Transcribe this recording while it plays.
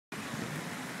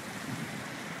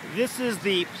This is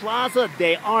the Plaza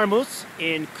de Armas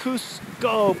in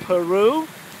Cuzco, Peru.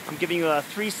 I'm giving you a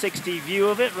 360 view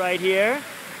of it right here.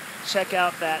 Check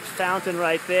out that fountain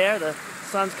right there. The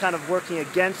sun's kind of working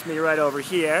against me right over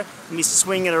here. Let me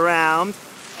swing it around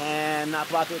and not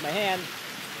block it with my hand.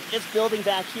 This building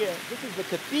back here, this is the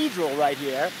cathedral right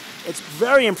here. It's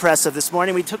very impressive this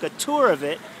morning. We took a tour of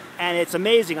it and it's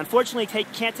amazing. Unfortunately,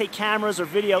 can't take cameras or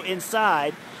video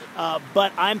inside,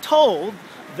 but I'm told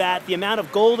that the amount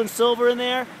of gold and silver in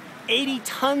there, 80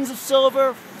 tons of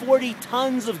silver, 40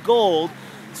 tons of gold.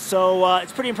 So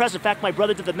it's pretty impressive. In fact, my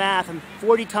brother did the math, and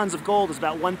 40 tons of gold is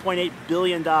about $1.8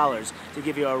 billion, to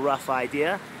give you a rough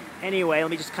idea. Anyway, let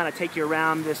me just kind of take you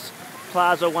around this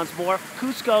plaza once more.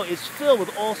 Cuzco is filled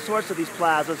with all sorts of these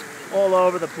plazas all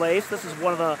over the place. This is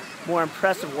one of the more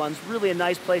impressive ones. Really a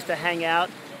nice place to hang out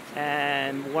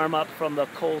and warm up from the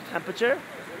cold temperature.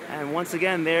 And once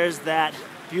again, there's that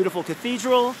beautiful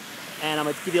cathedral, and I'm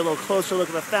going to give you a little closer look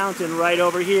at the fountain right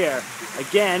over here.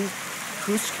 Again,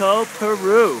 Cuzco,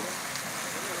 Peru.